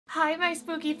Hi my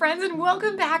spooky friends and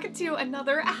welcome back to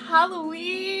another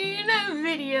Halloween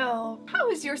video. How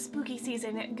is your spooky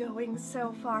season going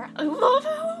so far? I love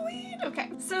Halloween!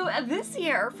 Okay, so this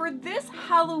year, for this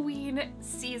Halloween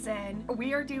season,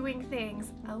 we are doing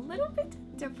things a little bit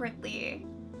differently.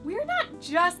 We're not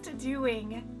just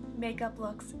doing makeup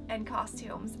looks and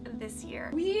costumes this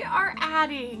year. We are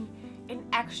adding an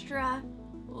extra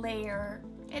layer,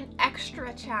 an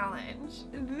extra challenge.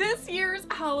 This year's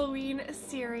Halloween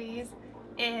series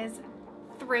is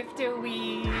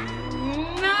Thriftoween.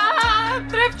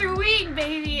 Thriftoween,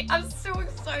 baby! I'm so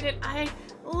excited. I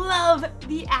love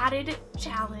the added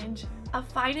challenge of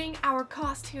finding our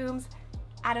costumes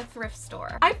at a thrift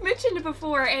store. I've mentioned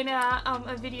before in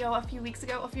a video a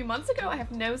few months ago, I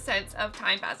have no sense of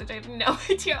time passage. I have no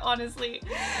idea, honestly.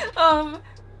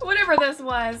 Whatever this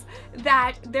was,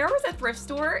 that there was a thrift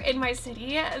store in my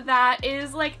city that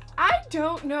is like, I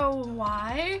don't know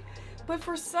why, but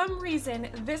for some reason,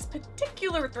 this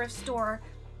particular thrift store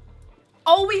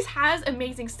always has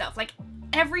amazing stuff. Like,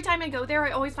 every time I go there,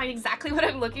 I always find exactly what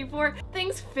I'm looking for.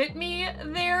 Things fit me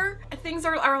there. Things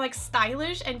are like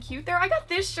stylish and cute there. I got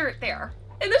this shirt there.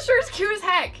 And this shirt is cute as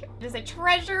heck. It is a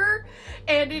treasure,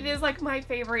 and it is like my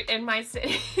favorite in my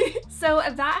city. So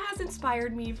that has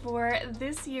inspired me for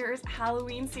this year's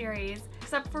Halloween series,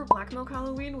 except for Black Milk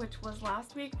Halloween, which was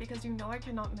last week, because you know I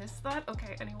cannot miss that.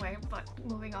 Okay, anyway, but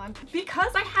moving on.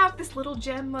 Because I have this little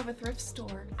gem of a thrift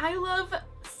store, I love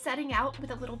setting out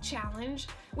with a little challenge,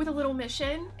 with a little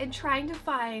mission, and trying to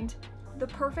find the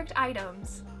perfect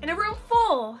items in a room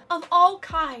full of all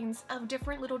kinds of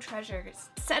different little treasures.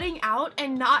 Setting out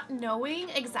and not knowing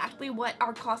exactly what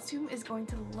our costume is going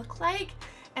to look like,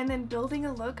 and then building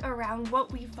a look around what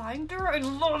we find there. I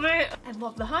love it! I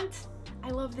love the hunt. I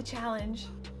love the challenge.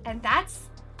 And that's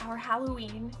our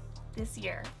Halloween this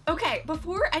year. Okay,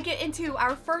 before I get into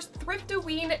our first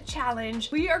Thriftoween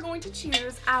challenge, we are going to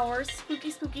choose our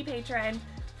spooky patron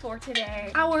for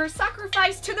today. Our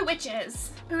sacrifice to the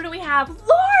witches. Who do we have?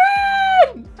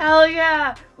 Lauren! Hell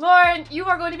yeah. Lauren, you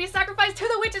are going to be sacrificed to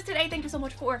the witches today. Thank you so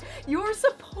much for your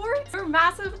support, your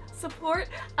massive support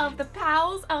of the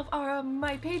pals of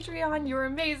my Patreon. You're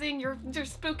amazing, you're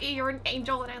spooky, you're an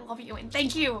angel, and I love you, and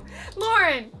thank you.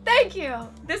 Lauren, thank you.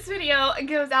 This video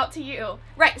goes out to you.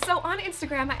 Right, so on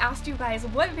Instagram, I asked you guys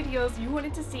what videos you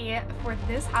wanted to see for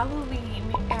this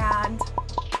Halloween, and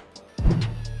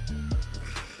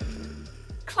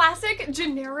classic,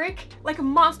 generic, like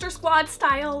Monster Squad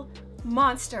style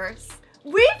monsters.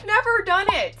 We've never done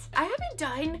it. I haven't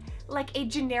done like a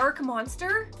generic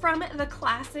monster from the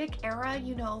classic era,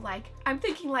 you know, like I'm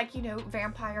thinking like, you know,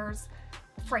 vampires,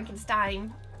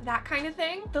 Frankenstein, that kind of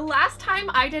thing. The last time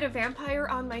I did a vampire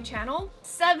on my channel,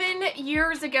 7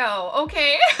 years ago,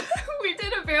 okay? We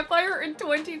did a vampire in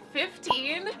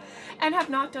 2015 and have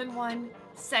not done one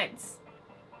since.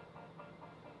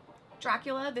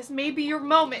 Dracula, this may be your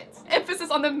moment.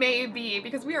 Emphasis on the maybe,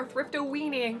 because we are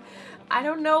thriftoweening. I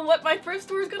don't know what my thrift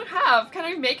store is gonna have. Can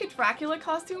I make a Dracula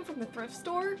costume from the thrift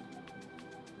store?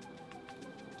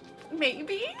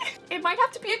 Maybe? It might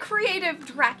have to be a creative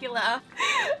Dracula.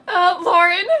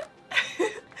 Lauren,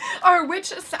 our witch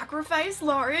sacrifice,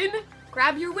 Lauren.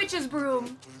 Grab your witch's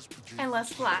broom and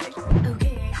let's fly.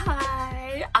 Okay,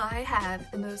 hi. I have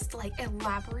the most like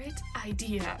elaborate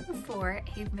idea for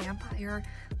a vampire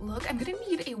look. I'm gonna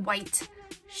need a white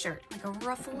shirt, like a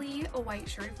ruffly white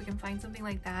shirt, if we can find something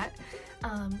like that,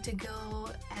 to go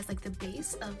as like the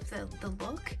base of the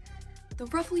look. The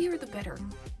rufflier the better.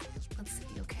 Let's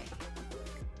see, okay.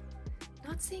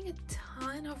 Not seeing a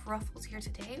ton of ruffles here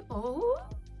today. Oh,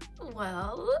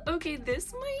 well, okay,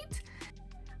 this might,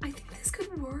 I think this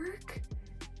could work.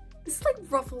 This is like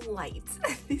ruffle light.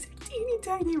 These are teeny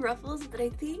tiny ruffles, but I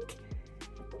think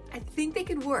they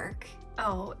could work.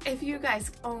 Oh, if you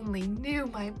guys only knew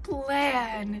my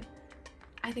plan.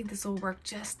 I think this will work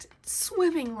just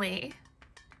swimmingly.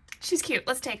 She's cute,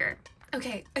 let's take her.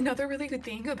 Okay, another really good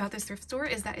thing about this thrift store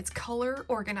is that it's color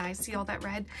organized. See all that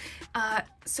red?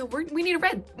 So we need a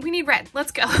red. We need red,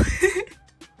 let's go.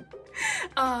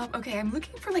 Okay, I'm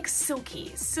looking for like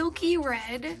silky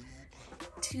red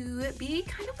to be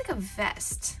kind of like a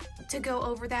vest to go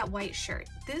over that white shirt.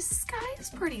 This guy is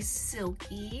pretty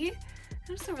silky.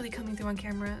 It's not really coming through on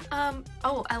camera.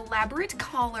 Oh, elaborate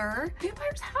collar.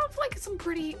 Vampires have like some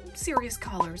pretty serious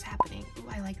collars happening. Ooh,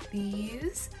 I like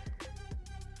these.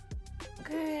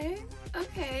 Okay.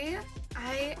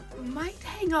 I might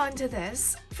hang on to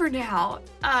this for now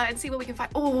and see what we can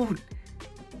find. Oh,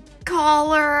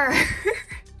 collar.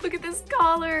 Look at this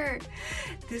collar.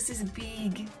 This is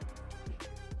big.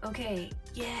 Okay,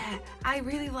 Yeah, I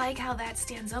really like how that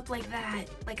stands up like that.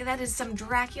 Like that is some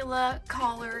Dracula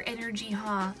collar energy,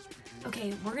 huh?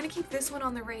 Okay, we're gonna keep this one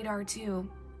on the radar too.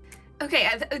 Okay,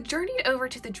 I've journeyed over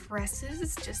to the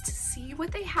dresses just to see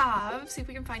what they have. See if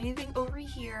we can find anything over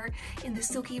here in the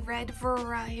silky red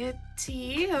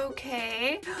variety.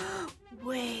 Okay.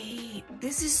 Wait,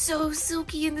 this is so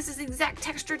silky and this is the exact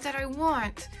texture that I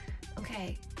want.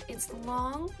 Okay, it's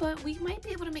long, but we might be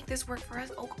able to make this work for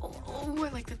us. Oh, I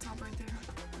like the top right there.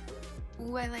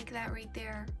 Ooh, I like that right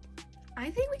there. I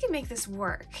think we can make this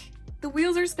work. The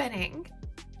wheels are spinning.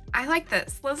 I like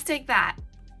this. Let's take that.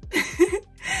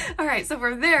 All right, so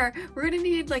for there, we're gonna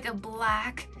need like a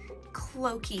black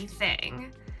cloaky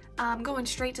thing. Going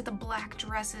straight to the black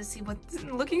dresses, see what's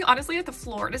looking honestly at the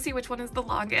floor to see which one is the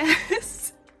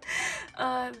longest.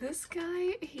 This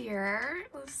guy here,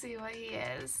 let's see what he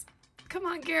is. Come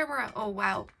on, camera. Oh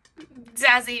wow,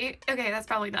 Zazzy. Okay, that's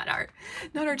probably not our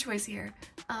choice here.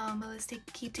 Let's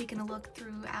keep taking a look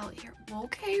throughout here.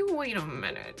 Okay, wait a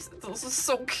minute. This is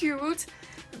so cute.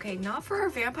 Okay, not for our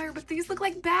vampire, but these look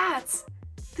like bats.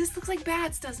 This looks like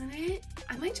bats, doesn't it?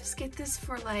 I might just get this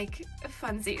for like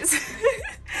funsies.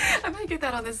 I might get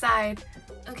that on the side.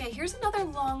 Okay, here's another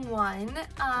long one.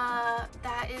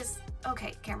 That is,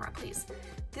 okay, camera, please.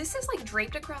 This is like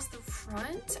draped across the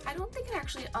front. I don't think it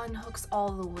actually unhooks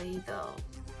all the way though.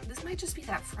 This might just be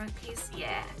that front piece,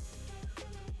 yeah.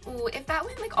 Ooh, if that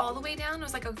went like all the way down, it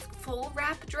was like a full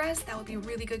wrap dress, that would be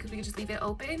really good because we could just leave it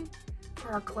open for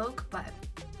our cloak, but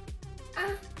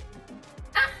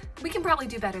we can probably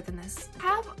do better than this.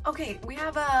 Okay, we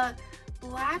have a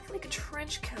black like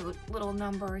trench coat little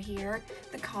number here.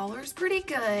 The collar's pretty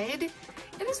good.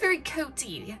 It is very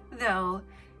coaty though.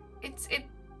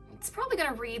 It's probably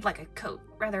gonna read like a coat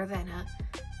rather than a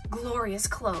glorious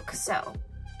cloak, so.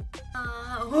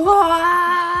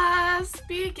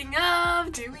 Speaking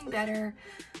of doing better,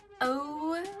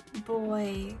 oh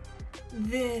boy,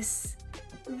 this,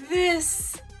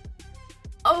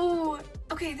 oh,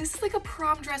 okay, this is like a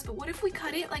prom dress, but what if we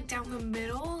cut it like down the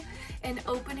middle and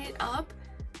open it up?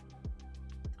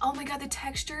 Oh my god, the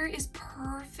texture is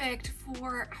perfect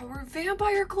for our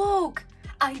vampire cloak.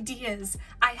 Ideas,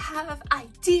 I have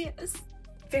ideas.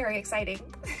 Very exciting.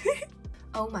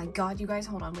 Oh my god, you guys,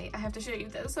 hold on, wait, I have to show you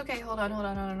this. Okay, hold on,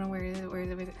 where is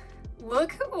it?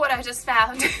 Look what I just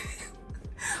found.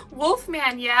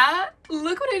 Wolfman, yeah?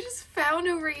 Look what I just found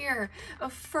over here. A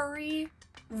furry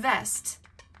vest.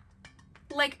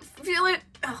 Like, feel it?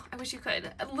 Oh, I wish you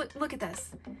could. Look at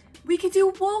this. We could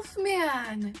do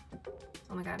Wolfman.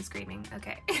 Oh my god, I'm screaming.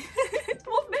 Okay.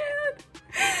 Wolfman!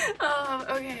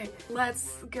 Okay,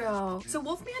 let's go. So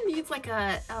Wolfman needs like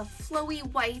a flowy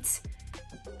white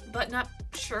button-up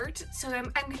shirt. So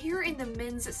I'm here in the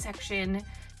men's section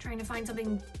trying to find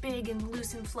something big and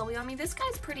loose and flowy on me. This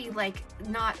guy's pretty like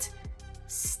not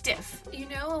stiff, you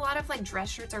know? A lot of like dress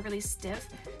shirts are really stiff.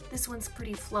 This one's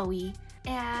pretty flowy.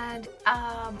 And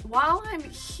while I'm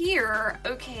here,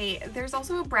 okay, there's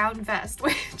also a brown vest,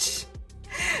 which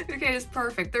okay, is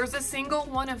perfect. There's a single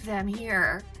one of them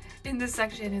here in this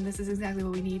section, and this is exactly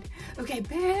what we need. Okay,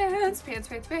 pants.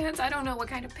 I don't know what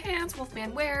kind of pants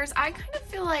Wolfman wears. I kind of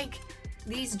feel like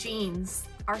these jeans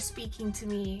are speaking to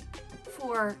me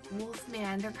for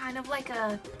Wolfman. They're kind of like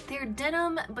they're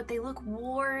denim, but they look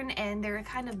worn and they're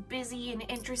kind of busy and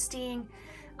interesting.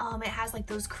 It has like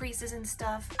those creases and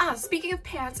stuff. Speaking of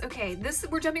pants, okay,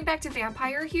 we're jumping back to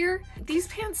vampire here. These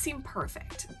pants seem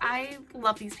perfect. I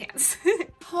love these pants.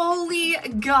 Holy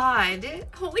god.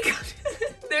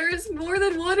 There is more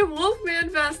than one Wolfman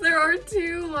vest. There are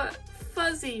two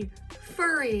fuzzy,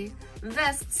 furry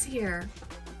vests here.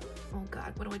 Oh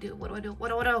god, what do I do?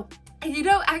 And you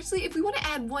know, actually, if we want to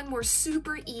add one more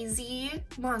super easy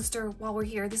monster while we're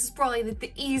here, this is probably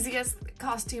the easiest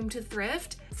costume to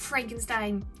thrift.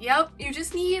 Frankenstein. Yep, you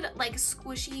just need like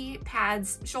squishy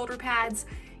pads, shoulder pads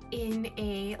in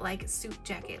a like suit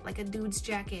jacket, like a dude's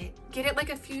jacket. Get it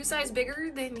like a few size bigger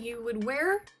than you would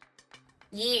wear.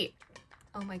 Yeah.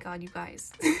 Oh my god, you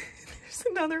guys. There's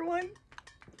another one.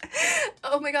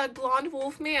 Oh my god, blonde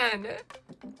Wolfman.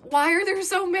 Why are there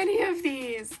so many of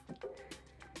these?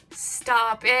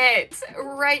 Stop it.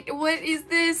 Right, what is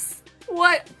this?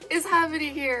 What is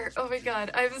happening here? Oh my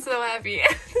god, I'm so happy.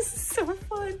 This is so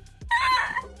fun.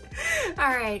 All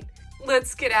right,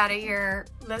 let's get out of here.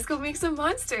 Let's go make some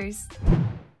monsters.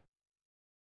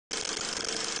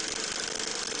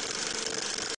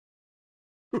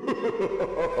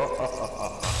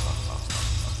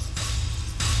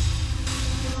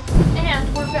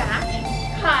 And we're back.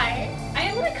 Hi. I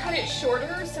am gonna cut it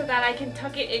shorter so that I can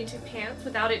tuck it into pants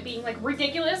without it being like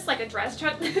ridiculous, like a dress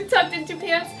tucked into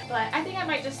pants. But I think I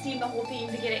might just steam the whole thing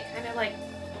to get it kind of like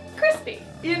crispy,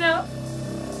 you know?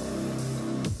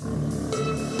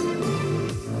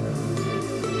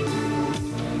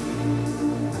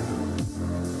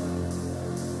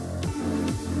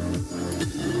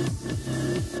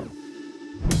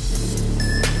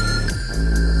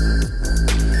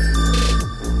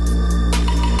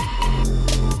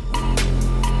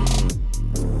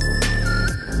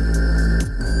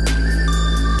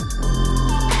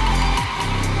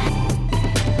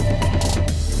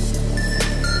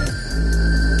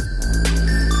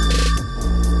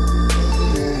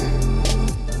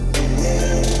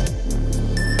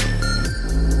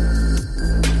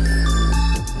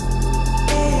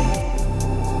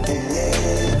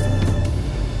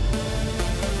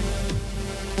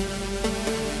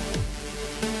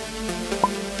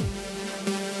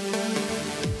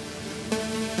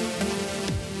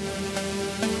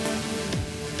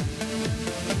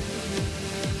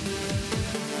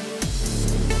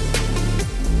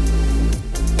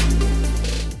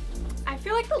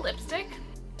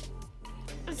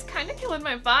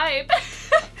 My vibe.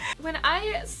 When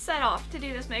I set off to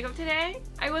do this makeup today,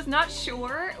 I was not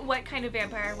sure what kind of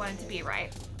vampire I wanted to be,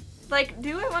 right? Like,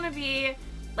 do I want to be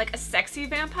like a sexy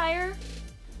vampire?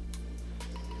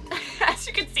 As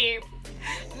you can see,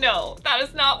 no, that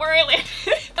is not where I landed.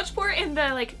 Much more in the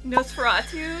like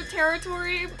Nosferatu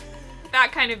territory,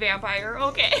 that kind of vampire,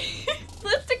 okay.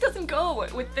 Lipstick doesn't go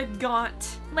with the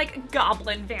gaunt, like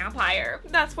goblin vampire.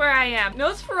 That's where I am.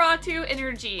 Nosferatu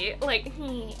energy, like,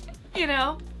 you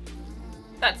know,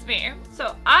 that's me.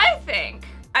 So I think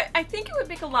it would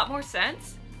make a lot more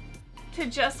sense to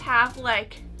just have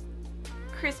like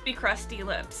crispy, crusty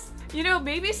lips. You know,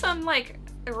 maybe some like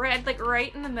red, like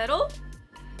right in the middle.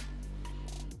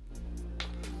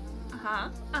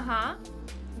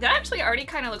 That actually already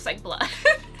kind of looks like blood.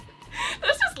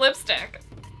 That's just lipstick.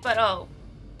 But oh,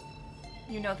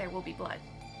 you know there will be blood.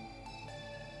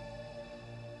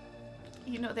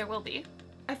 You know there will be.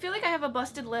 I feel like I have a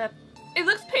busted lip. It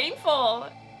looks painful.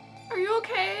 Are you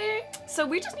okay? So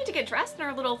we just need to get dressed in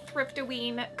our little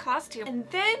Thriftoween costume, and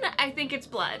then I think it's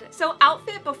blood. So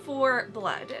outfit before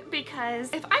blood, because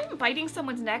if I'm biting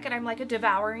someone's neck and I'm like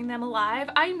devouring them alive,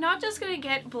 I'm not just gonna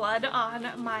get blood on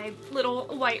my little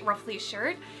white ruffly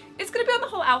shirt. It's gonna be on the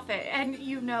whole outfit, and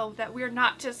you know that we're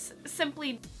not just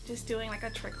simply just doing like a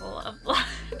trickle of blood.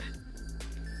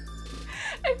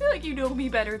 I feel like you know me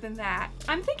better than that.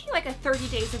 I'm thinking like a 30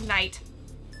 Days of Night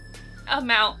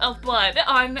amount of blood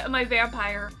on my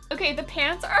vampire. Okay, the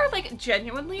pants are like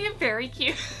genuinely very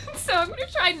cute. So I'm gonna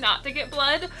try not to get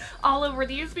blood all over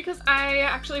these because I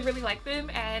actually really like them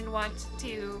and want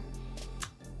to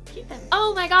keep them.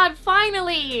 Oh my god,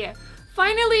 finally!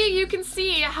 Finally you can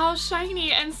see how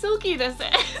shiny and silky this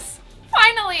is.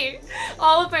 Finally!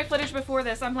 All of my footage before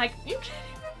this, I'm like, you can't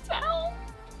even tell.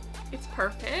 It's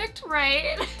perfect,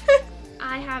 right?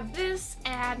 I have this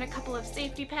and a couple of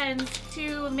safety pins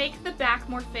to make the back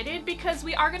more fitted because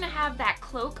we are gonna have that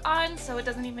cloak on, so it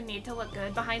doesn't even need to look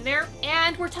good behind there.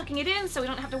 And we're tucking it in so we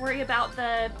don't have to worry about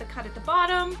the cut at the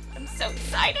bottom. I'm so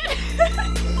excited.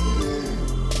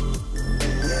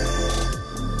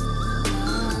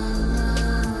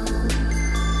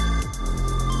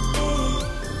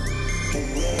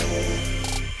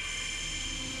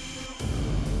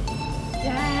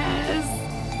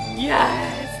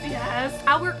 Yes, yes.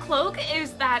 Our cloak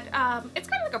is that, it's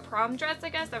kind of like a prom dress, I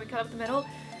guess, that we cut up the middle.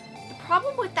 The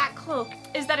problem with that cloak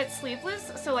is that it's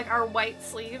sleeveless, so like our white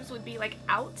sleeves would be like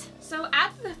out. So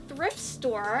at the thrift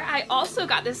store, I also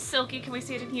got this silky, can we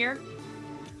see it in here?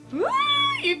 Woo,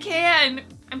 you can.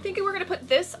 I'm thinking we're gonna put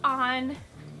this on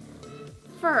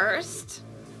first.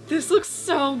 This looks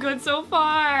so good so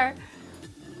far.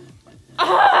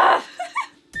 Ah!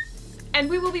 And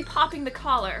we will be popping the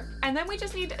collar. And then we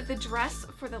just need the dress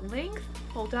for the length.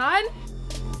 Hold on.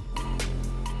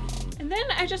 And then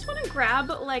I just want to grab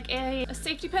like a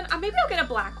safety pin. Maybe I'll get a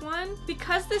black one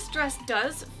because this dress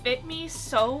does fit me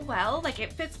so well. Like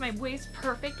it fits my waist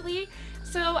perfectly.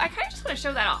 So I kind of just want to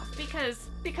show that off because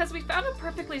we found a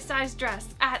perfectly sized dress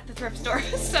at the thrift store.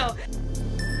 So.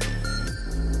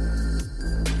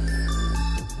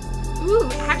 Ooh,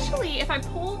 actually, if I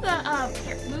pull the,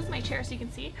 here, move my chair so you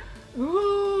can see.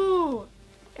 Ooh,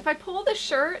 if I pull the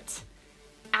shirt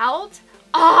out,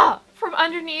 from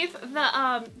underneath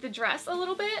the dress a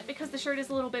little bit, because the shirt is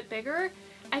a little bit bigger,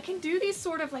 I can do these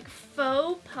sort of like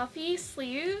faux puffy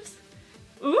sleeves.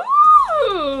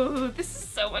 Ooh, this is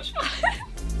so much fun.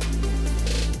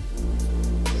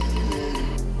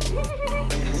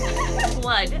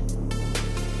 Blood.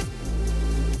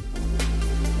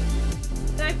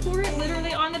 pour it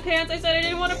literally on the pants I said I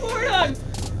didn't want to pour it on.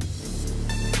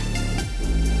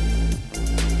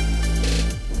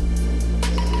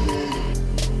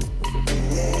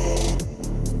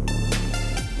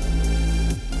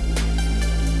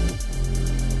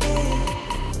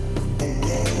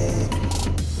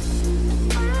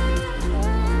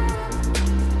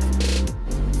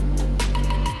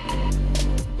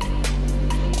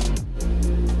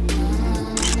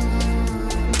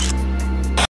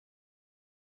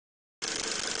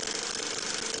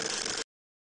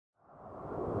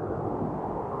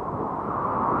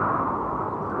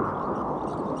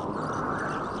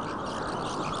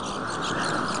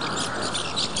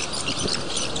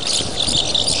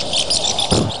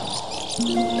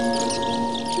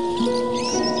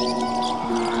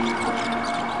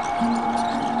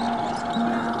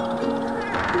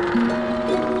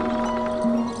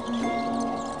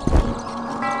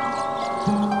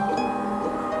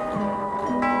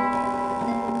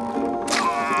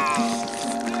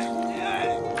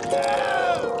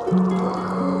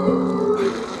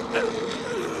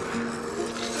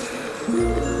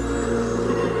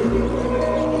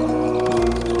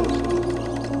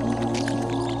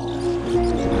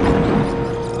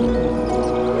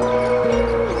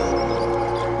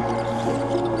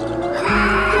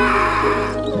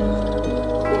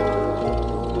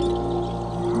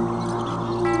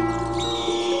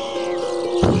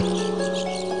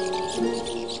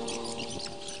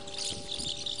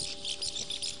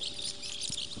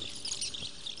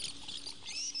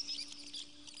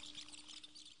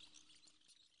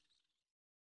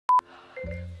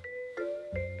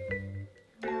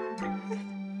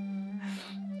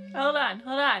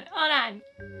 Hold on.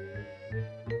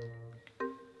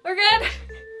 We're good.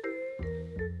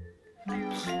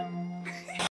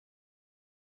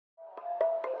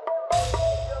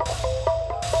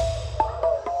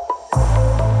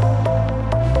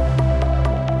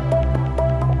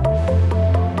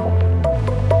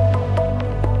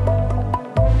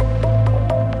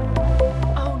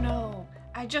 Oh no,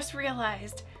 I just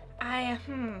realized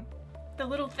the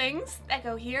little things that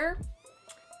go here,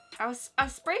 I was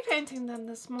spray painting them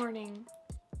this morning,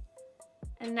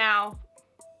 and now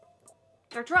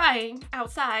they're drying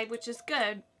outside, which is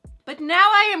good. But now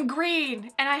I am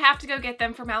green, and I have to go get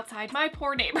them from outside. My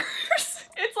poor neighbors.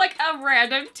 It's like a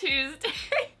random Tuesday.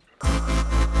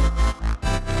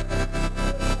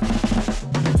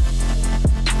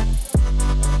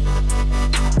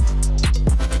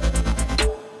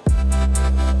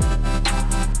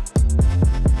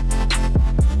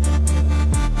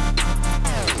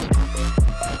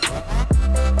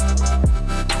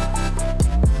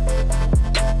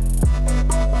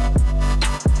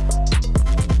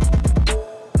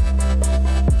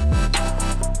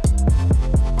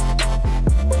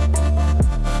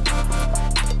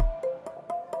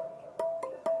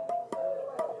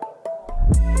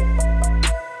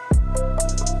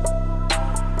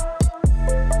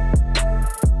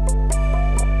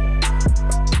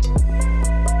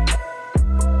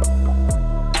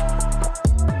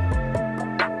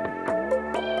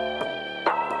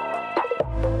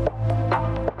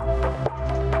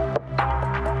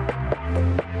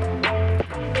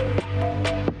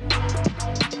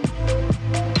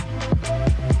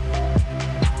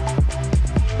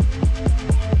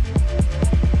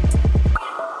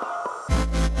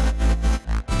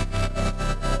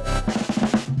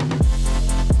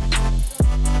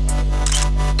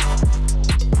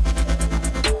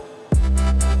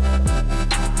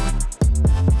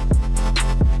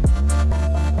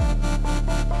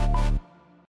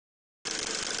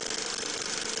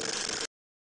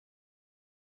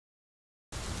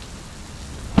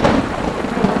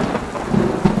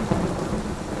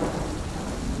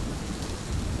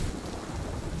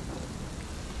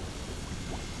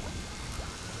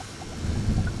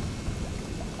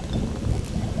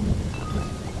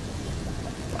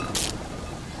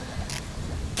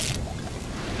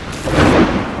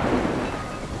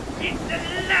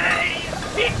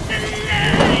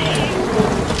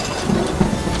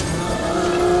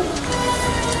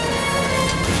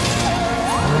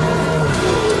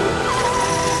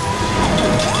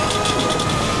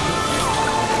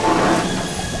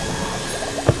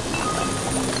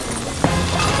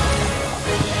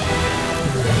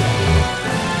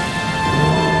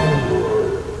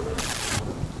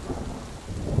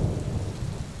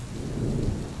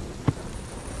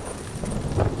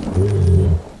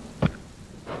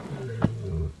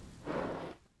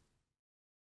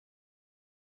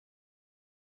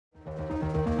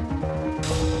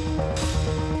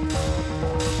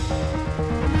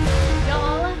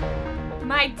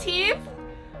 My teeth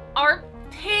are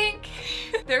pink.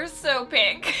 They're so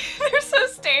pink. They're so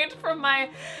stained from my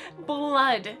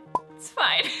blood. It's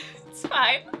fine. It's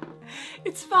fine.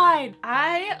 It's fine.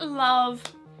 I love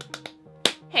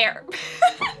hair.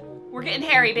 We're getting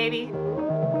hairy, baby.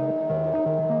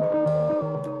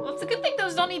 Well, it's a good thing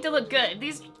those don't need to look good.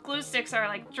 These glue sticks are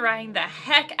like drying the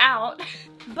heck out.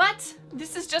 But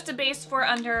this is just a base for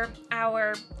under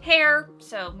our hair,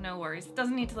 so no worries. It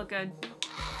doesn't need to look good.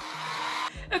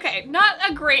 Okay, not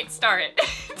a great start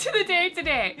to the day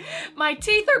today. My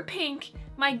teeth are pink,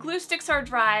 my glue sticks are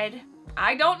dried.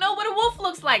 I don't know what a wolf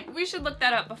looks like. We should look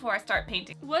that up before I start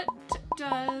painting. What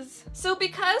does... So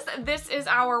because this is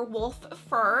our wolf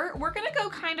fur, we're gonna go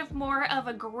kind of more of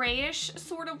a grayish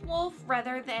sort of wolf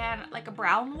rather than like a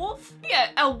brown wolf. Yeah,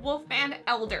 a wolfman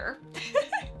elder.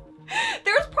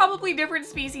 There's probably different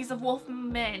species of wolf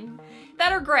men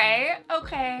that are gray,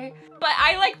 okay. But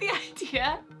I like the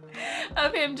idea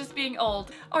of him just being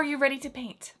old. Are you ready to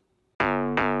paint?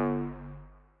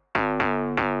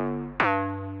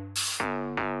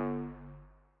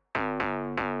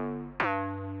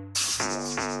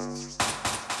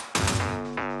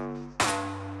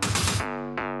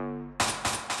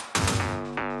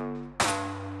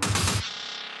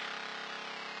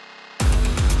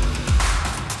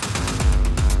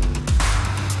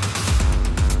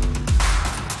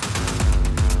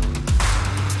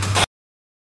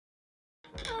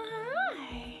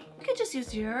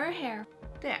 Use your hair.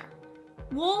 There.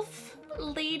 Wolf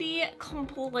lady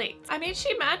complete. I mean,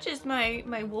 she matches my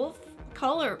wolf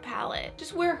color palette.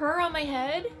 Just wear her on my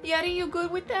head. Yada, you good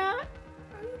with that?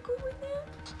 Are you good with that?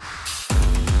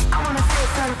 I wanna say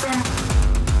something.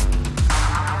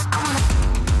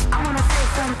 I wanna say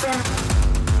something.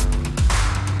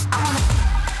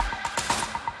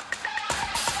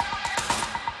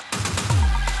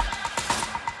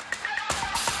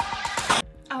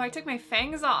 Oh, I took my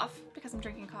fangs off because I'm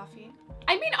drinking coffee.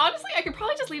 I mean, honestly, I could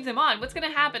probably just leave them on. What's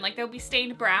gonna happen? Like, they'll be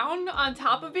stained brown on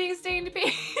top of being stained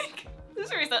pink?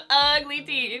 Those are some ugly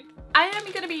teeth. I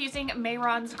am gonna be using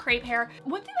Mayron's crepe hair.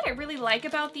 One thing that I really like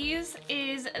about these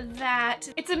is that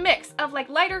it's a mix of like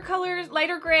lighter colors,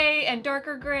 lighter gray and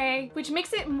darker gray, which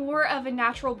makes it more of a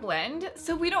natural blend,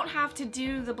 so we don't have to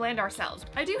do the blend ourselves.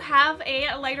 I do have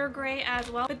a lighter gray as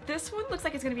well, but this one looks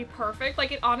like it's gonna be perfect.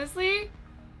 Like, it honestly,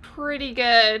 pretty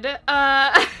good.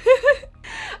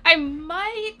 I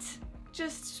might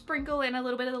just sprinkle in a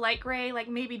little bit of the light gray, like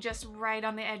maybe just right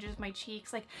on the edges of my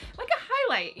cheeks, like a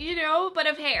highlight, you know, but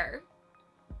of hair.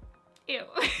 Ew.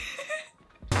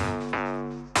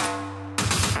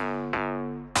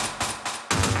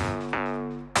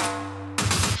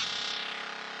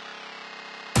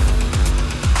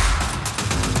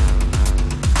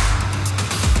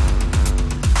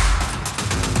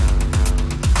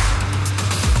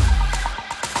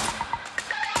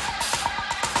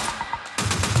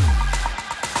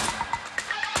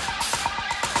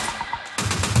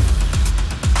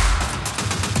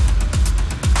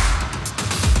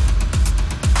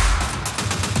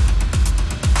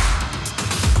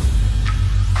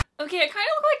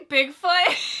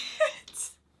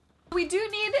 Bigfoot. We do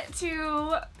need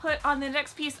to put on the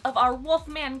next piece of our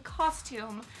Wolfman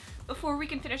costume before we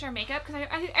can finish our makeup, because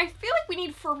I feel like we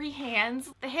need furry hands.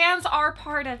 The hands are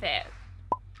part of it.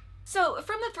 So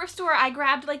from the thrift store, I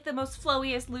grabbed like the most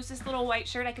flowiest, loosest little white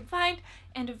shirt I could find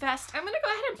and a vest. I'm gonna go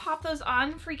ahead and pop those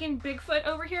on freaking Bigfoot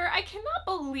over here. I cannot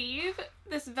believe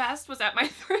this vest was at my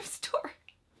thrift store.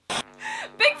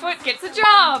 Bigfoot gets a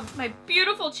job! My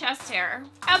beautiful chest hair.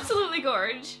 Absolutely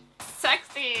gorge.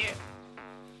 Sexy.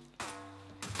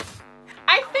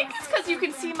 I think it's because you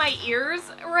can see my ears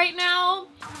right now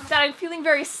that I'm feeling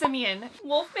very simian.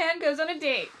 Wolfman goes on a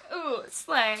date. Ooh,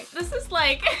 slay. This is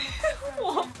like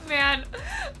Wolfman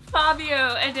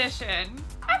Fabio edition.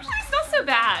 Actually, it's not so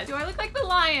bad. Do I look like the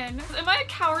lion? Am I a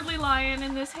cowardly lion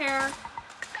in this hair?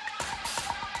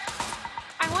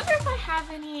 I wonder if I have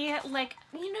any, like,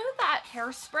 you know that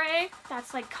hairspray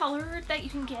that's like colored that you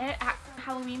can get at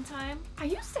Halloween time? I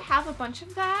used to have a bunch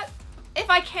of that. If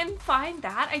I can find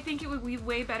that, I think it would be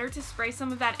way better to spray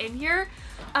some of that in here.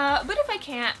 But if I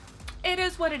can't, it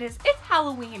is what it is. It's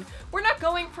Halloween. We're not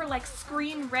going for like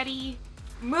screen-ready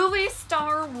movie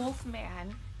star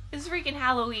Wolfman. It's freaking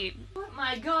Halloween. Oh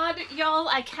my god, y'all,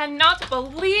 I cannot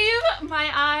believe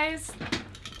my eyes.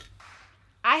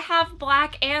 I have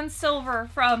black and silver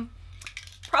from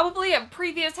probably a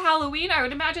previous Halloween. I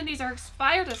would imagine these are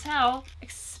expired as hell.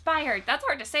 Expired. That's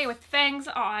hard to say with fangs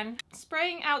on.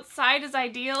 Spraying outside is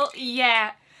ideal.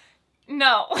 Yeah.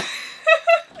 No.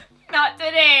 Not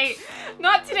today.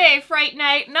 Not today, Fright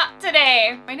Night. Not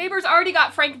today. My neighbors already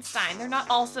got Frankenstein. They're not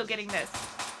also getting this.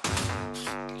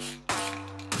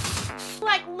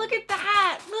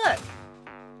 that? Look.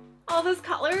 All those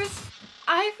colors.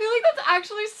 I feel like that's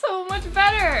actually so much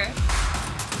better.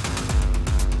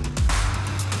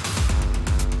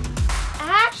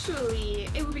 Actually,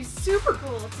 it would be super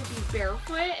cool to be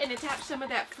barefoot and attach some of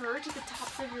that fur to the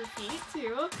tops of your feet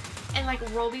too. And like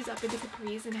roll these up into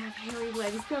capris and have hairy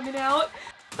legs coming out.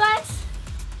 But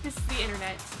this is the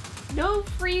internet. No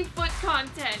free foot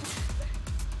content.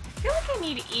 I feel like I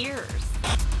need ears.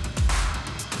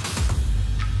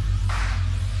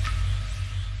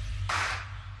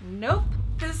 Nope.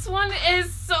 This one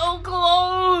is so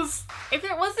close. If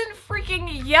it wasn't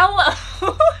freaking yellow.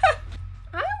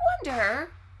 I wonder,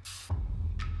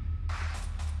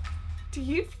 do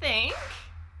you think?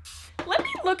 Let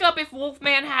me look up if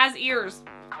Wolfman has ears.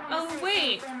 Oh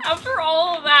wait, after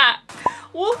all of that,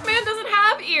 Wolfman doesn't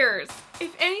have ears.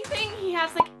 If anything, he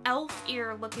has like elf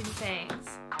ear looking things.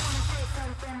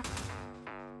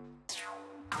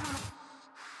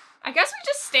 I guess we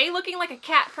just stay looking like a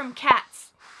cat from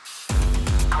Cats.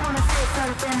 I wanna say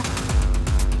something.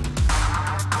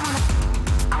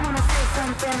 I wanna say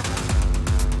something.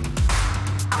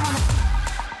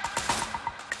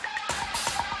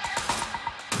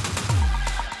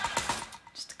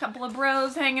 Just a couple of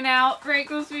bros hanging out. Great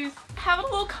Ghostface. Having a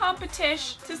little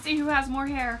competition to see who has more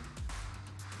hair.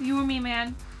 You or me,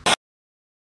 man.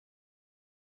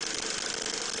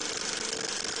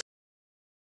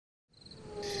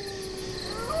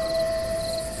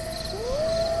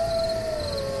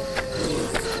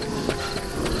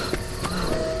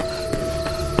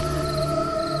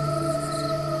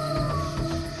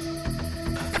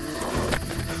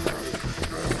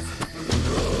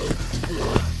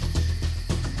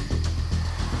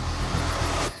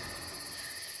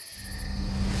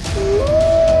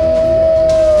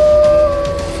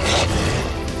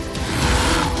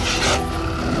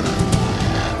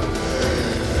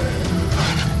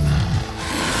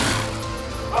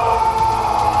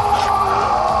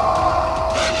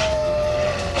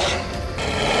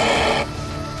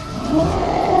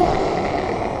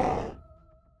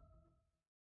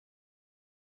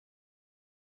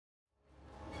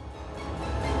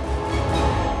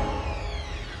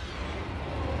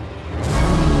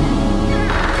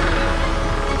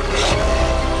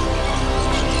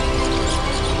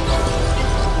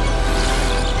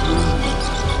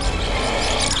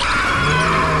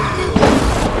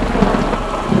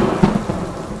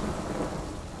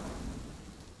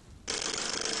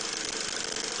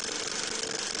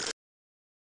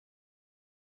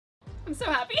 I'm so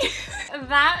happy.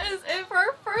 That is it for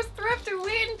our first Thrift to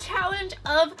Win challenge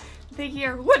of the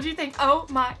year. What do you think? Oh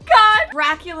my god!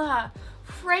 Dracula,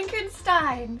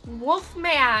 Frankenstein,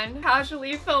 Wolfman.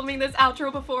 Casually filming this outro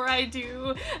before I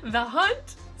do the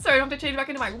hunt. So I don't have to change back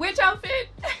into my witch outfit.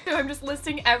 I'm just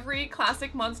listing every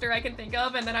classic monster I can think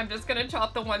of, and then I'm just gonna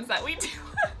chop the ones that we do.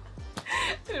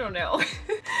 I don't know.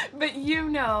 But you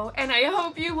know, and I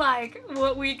hope you like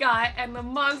what we got and the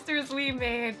monsters we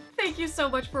made. Thank you so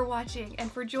much for watching and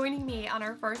for joining me on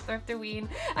our first Thrift-A-Ween.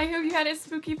 I hope you had a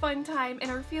spooky fun time and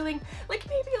are feeling like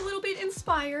maybe a little bit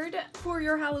inspired for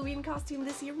your Halloween costume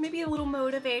this year, maybe a little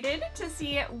motivated to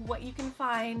see what you can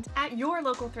find at your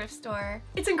local thrift store.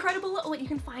 It's incredible what you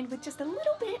can find with just a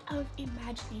little bit of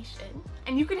imagination.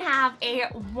 And you can have a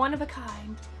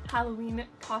one-of-a-kind Halloween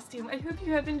costume. I hope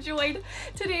you have enjoyed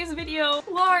today's video.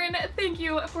 Lauren, thank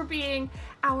you for being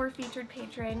our featured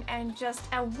patron and just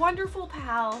a wonderful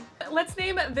pal. Let's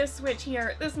name this witch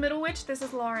here. This middle witch, this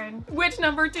is Lauren. Witch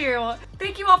number 2.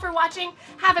 Thank you all for watching.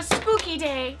 Have a spooky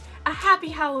day, a happy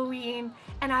Halloween,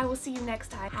 and I will see you next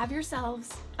time. Have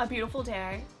yourselves a beautiful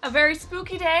day. A very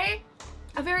spooky day,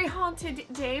 a very haunted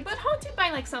day, but haunted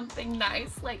by like something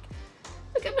nice. Like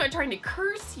I'm not trying to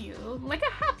curse you. Like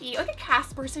a happy, like a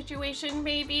Casper situation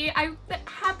maybe.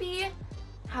 Happy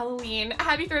Halloween.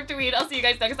 Happy Thrift-A-Ween. I'll see you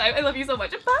guys next time. I love you so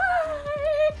much.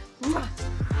 Bye!